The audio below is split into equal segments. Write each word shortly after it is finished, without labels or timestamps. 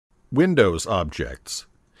Windows objects.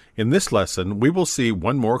 In this lesson, we will see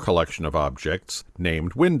one more collection of objects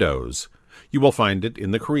named Windows. You will find it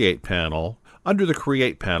in the Create panel. Under the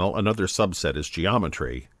Create panel, another subset is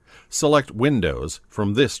Geometry. Select Windows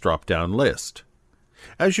from this drop-down list.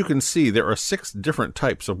 As you can see, there are 6 different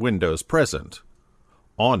types of windows present.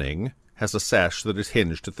 Awning has a sash that is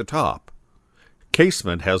hinged at the top.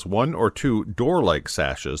 Casement has 1 or 2 door-like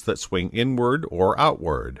sashes that swing inward or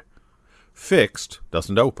outward. Fixed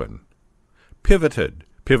doesn't open. Pivoted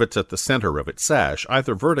pivots at the center of its sash,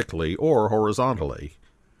 either vertically or horizontally.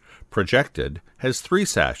 Projected has 3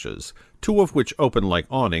 sashes, 2 of which open like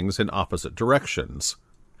awnings in opposite directions.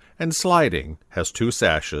 And sliding has 2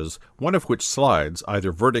 sashes, 1 of which slides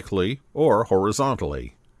either vertically or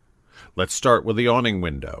horizontally. Let's start with the awning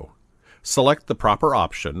window. Select the proper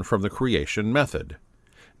option from the creation method.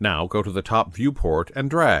 Now go to the top viewport and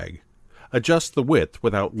drag. Adjust the width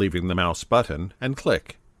without leaving the mouse button and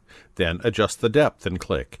click. Then adjust the depth and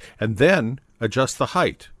click, and then adjust the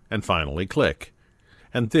height and finally click.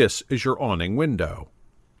 And this is your awning window.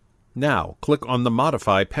 Now click on the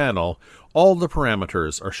Modify panel. All the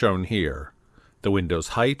parameters are shown here. The window's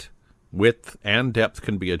height, width, and depth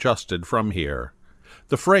can be adjusted from here.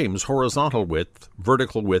 The frame's horizontal width,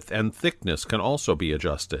 vertical width, and thickness can also be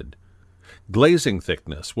adjusted. Glazing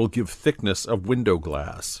thickness will give thickness of window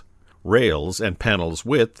glass. Rails and panels'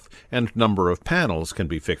 width and number of panels can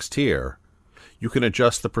be fixed here. You can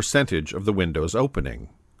adjust the percentage of the window's opening.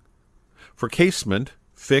 For casement,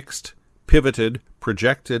 fixed, pivoted,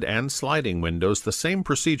 projected, and sliding windows, the same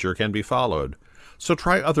procedure can be followed. So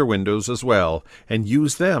try other windows as well, and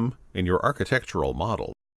use them in your architectural model.